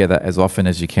meet together as often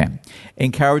as you can.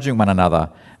 Encouraging one another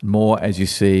more as you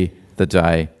see the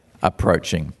day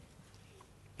approaching.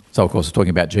 So, of course, we're talking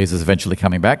about Jesus eventually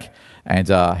coming back. And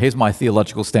here's my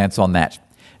theological stance on that.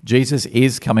 Jesus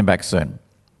is coming back soon.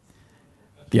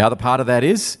 The other part of that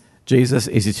is Jesus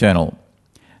is eternal.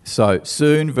 So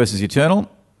soon versus eternal,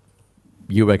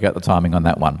 you work out the timing on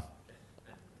that one.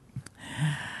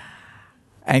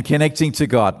 And connecting to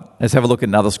God. Let's have a look at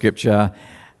another scripture.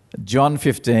 John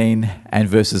 15 and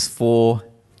verses 4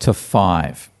 to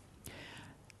 5.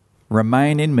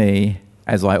 "Remain in me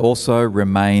as I also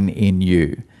remain in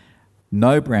you.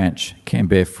 No branch can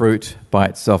bear fruit by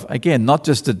itself." Again, not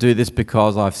just to do this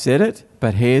because I've said it,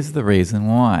 but here's the reason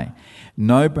why.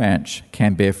 No branch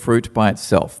can bear fruit by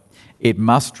itself. It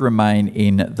must remain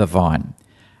in the vine.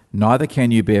 Neither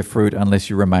can you bear fruit unless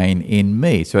you remain in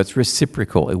me. So it's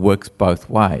reciprocal. It works both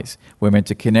ways. We're meant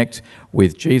to connect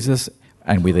with Jesus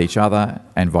and with each other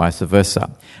and vice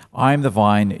versa. I am the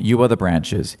vine, you are the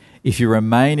branches. If you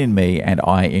remain in me and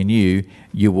I in you,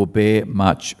 you will bear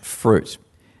much fruit.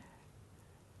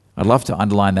 I'd love to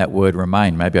underline that word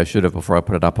remain. Maybe I should have before I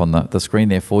put it up on the screen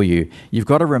there for you. You've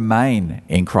got to remain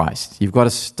in Christ. You've got to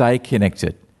stay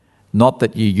connected. Not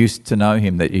that you used to know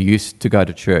him, that you used to go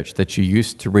to church, that you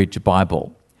used to read your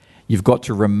Bible. You've got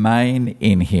to remain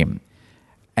in him,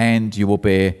 and you will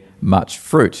bear much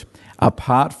fruit.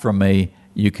 Apart from me,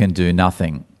 you can do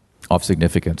nothing of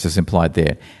significance, is implied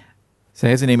there. So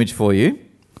here's an image for you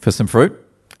for some fruit.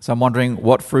 So I'm wondering,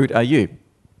 what fruit are you?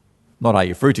 Not are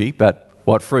you fruity, but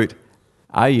what fruit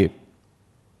are you?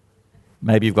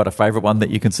 Maybe you've got a favourite one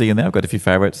that you can see in there. I've got a few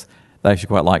favourites that I actually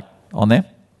quite like on there.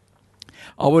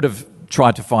 I would have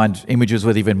tried to find images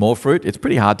with even more fruit. It's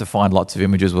pretty hard to find lots of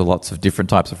images with lots of different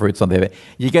types of fruits on there. But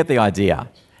you get the idea.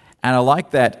 And I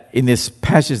like that in this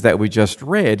passage that we just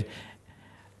read,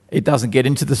 it doesn't get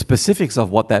into the specifics of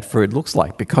what that fruit looks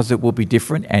like because it will be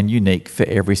different and unique for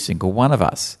every single one of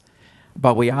us.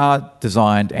 But we are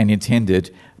designed and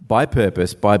intended by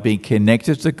purpose, by being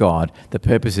connected to God. The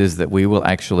purpose is that we will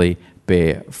actually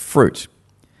bear fruit.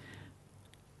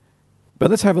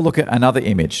 But let's have a look at another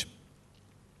image.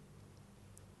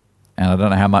 And I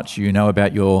don't know how much you know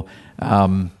about your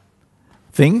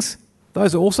things.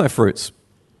 Those are also fruits.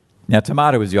 Now,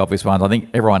 tomato is the obvious one. I think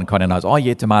everyone kind of knows, oh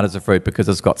yeah, tomatoes are fruit because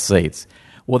it's got seeds.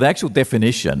 Well, the actual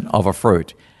definition of a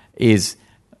fruit is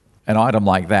an item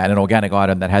like that, an organic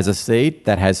item that has a seed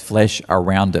that has flesh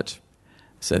around it.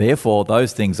 So therefore,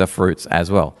 those things are fruits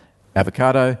as well.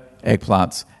 Avocado,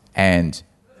 eggplants, and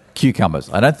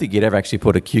cucumbers. I don't think you'd ever actually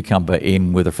put a cucumber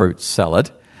in with a fruit salad.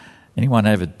 Anyone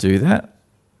ever do that?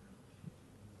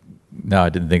 No, I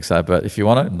didn't think so, but if you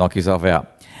want to, knock yourself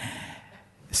out.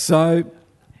 So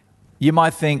you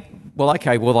might think, well,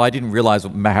 okay, well, I didn't realize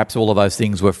perhaps all of those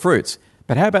things were fruits.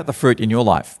 But how about the fruit in your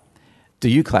life? Do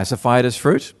you classify it as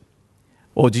fruit?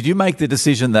 Or did you make the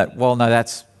decision that, well, no,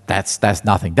 that's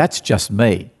nothing. That's just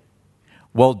me.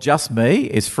 Well, just me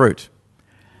is fruit.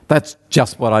 That's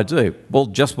just what I do. Well,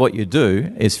 just what you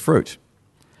do is fruit.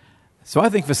 So I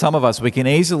think for some of us, we can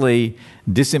easily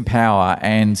disempower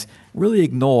and really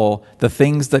ignore the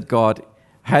things that God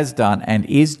has done and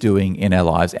is doing in our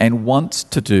lives and wants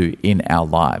to do in our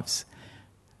lives.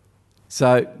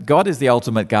 So God is the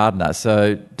ultimate gardener,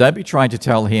 so don't be trying to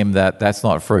tell him that that's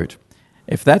not fruit.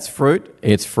 If that's fruit,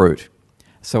 it's fruit.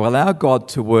 So allow God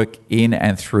to work in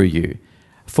and through you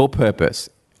for purpose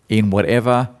in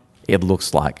whatever it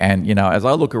looks like. And, as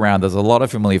I look around, there's a lot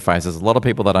of familiar faces, a lot of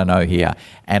people that I know here,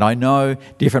 and I know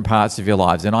different parts of your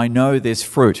lives, and I know there's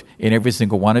fruit in every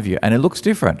single one of you, and it looks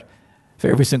different for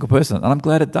every single person. And I'm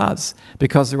glad it does,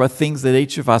 because there are things that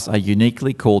each of us are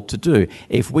uniquely called to do.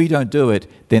 If we don't do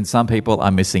it, then some people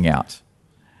are missing out.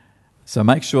 So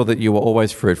make sure that you are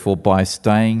always fruitful by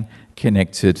staying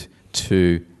connected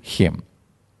to him.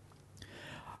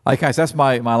 Okay, so that's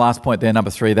my last point there,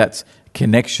 number 3. That's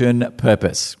connection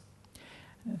purpose.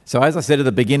 So as I said at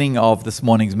the beginning of this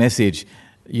morning's message,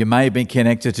 you may have been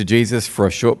connected to Jesus for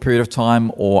a short period of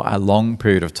time or a long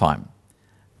period of time.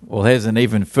 Well, there's an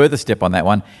even further step on that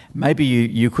one. Maybe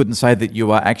you couldn't say that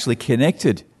you are actually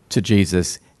connected to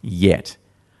Jesus yet.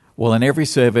 Well, in every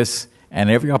service and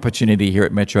every opportunity here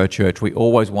at Metro Church, we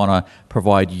always want to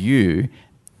provide you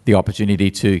the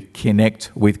opportunity to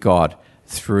connect with God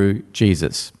through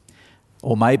Jesus.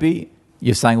 Or maybe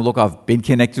you're saying, look, I've been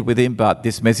connected with him, but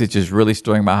this message is really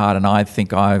stirring my heart, and I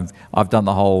think I've done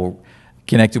the whole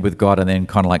connected with God and then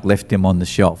kind of like left him on the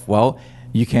shelf. Well,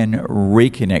 you can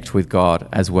reconnect with God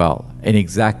as well in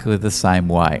exactly the same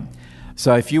way.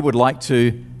 So if you would like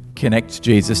to connect to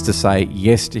Jesus, to say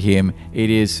yes to him, it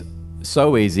is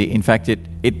so easy. In fact,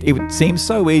 it seems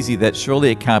so easy that surely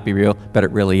it can't be real, but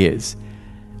it really is.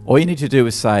 All you need to do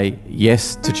is say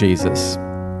yes to Jesus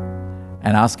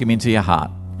and ask him into your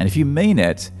heart. And if you mean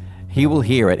it, he will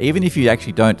hear it. Even if you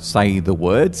actually don't say the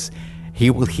words, he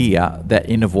will hear that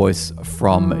inner voice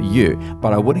from you.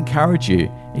 But I would encourage you,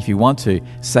 if you want to,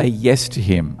 say yes to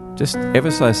him, just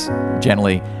ever so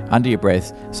gently under your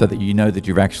breath, so that you know that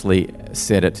you've actually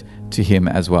said it to him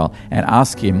as well. And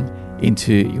ask him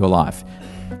into your life.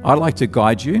 I'd like to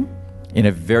guide you in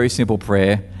a very simple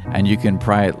prayer, and you can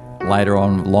pray it later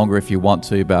on longer if you want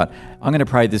to, but I'm going to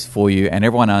pray this for you, and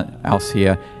everyone else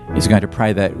here is going to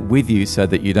pray that with you, so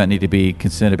that you don't need to be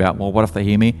concerned about, well, what if they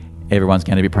hear me? Everyone's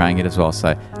going to be praying it as well.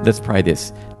 So let's pray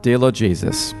this. Dear Lord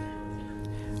Jesus,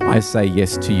 I say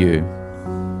yes to you.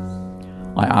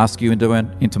 I ask you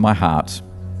into my heart.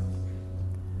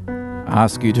 I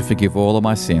ask you to forgive all of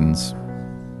my sins.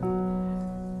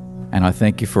 And I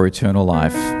thank you for eternal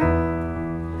life.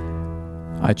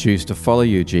 I choose to follow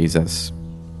you, Jesus,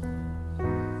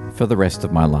 for the rest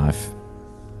of my life.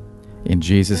 In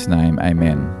Jesus' name,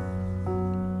 amen.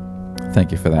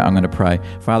 Thank you for that. I'm going to pray.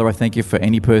 Father, I thank you for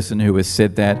any person who has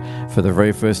said that for the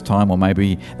very first time, or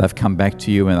maybe they've come back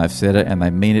to you and they've said it and they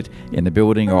mean it in the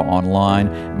building or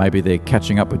online. Maybe they're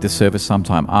catching up with the service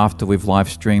sometime after we've live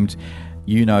streamed.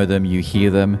 You know them, you hear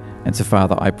them. And so,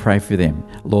 Father, I pray for them,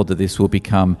 Lord, that this will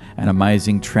become an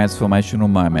amazing transformational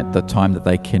moment, the time that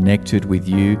they connected with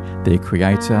you, their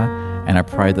Creator. And I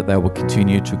pray that they will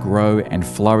continue to grow and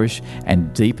flourish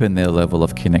and deepen their level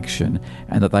of connection,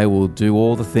 and that they will do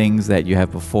all the things that you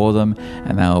have before them,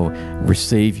 and they'll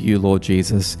receive you, Lord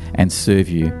Jesus, and serve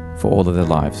you for all of their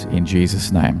lives. In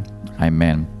Jesus' name,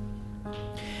 amen.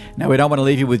 Now, we don't want to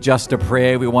leave you with just a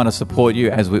prayer. We want to support you,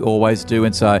 as we always do.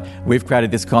 And so we've created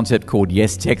this concept called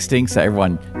yes texting. So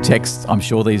everyone texts, I'm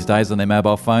sure, these days on their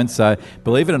mobile phones. So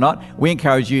believe it or not, we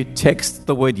encourage you, text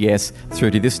the word yes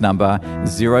through to this number,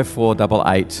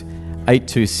 0488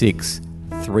 826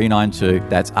 392.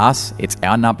 That's us. It's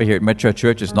our number here at Metro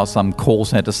Church. It's not some call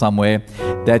center somewhere.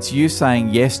 That's you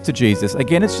saying yes to Jesus.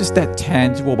 Again, it's just that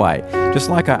tangible way. Just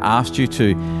like I asked you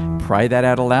to pray that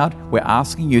out aloud, we're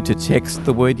asking you to text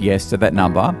the word yes to that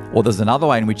number. Or there's another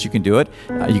way in which you can do it.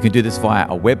 You can do this via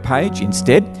a web page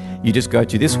instead. You just go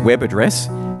to this web address,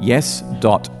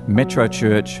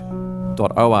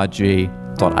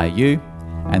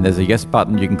 yes.metrochurch.org.au, and there's a yes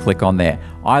button you can click on there.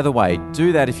 Either way,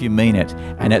 do that if you mean it.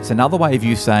 And it's another way of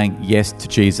you saying yes to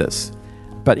Jesus.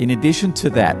 But in addition to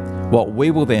that, what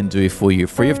we will then do for you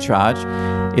free of charge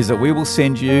is that we will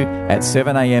send you at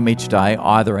 7 a.m. each day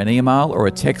either an email or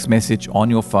a text message on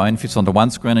your phone, fits onto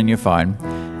one screen on your phone.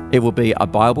 It will be a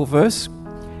Bible verse,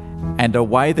 and a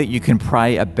way that you can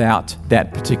pray about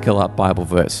that particular Bible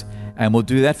verse. And we'll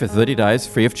do that for 30 days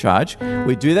free of charge.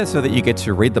 We do that so that you get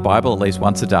to read the Bible at least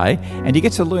once a day, and you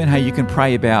get to learn how you can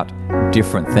pray about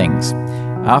different things.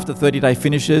 After 30-day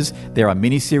finishes, there are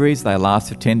mini-series. They last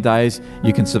for 10 days.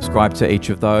 You can subscribe to each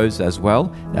of those as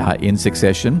well in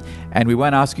succession. And we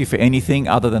won't ask you for anything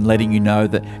other than letting you know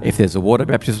that if there's a water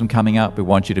baptism coming up, we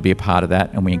want you to be a part of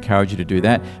that, and we encourage you to do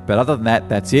that. But other than that,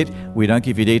 that's it. We don't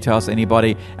give you details to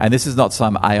anybody. And this is not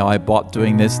some AI bot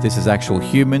doing this. This is actual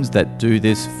humans that do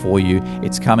this for you.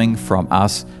 It's coming from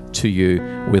us to you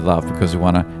with love because we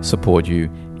want to support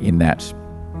you in that.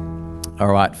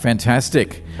 All right,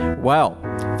 fantastic. Well,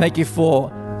 thank you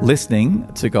for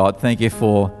listening to God. Thank you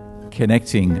for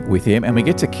connecting with Him. And we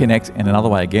get to connect in another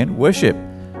way again, worship.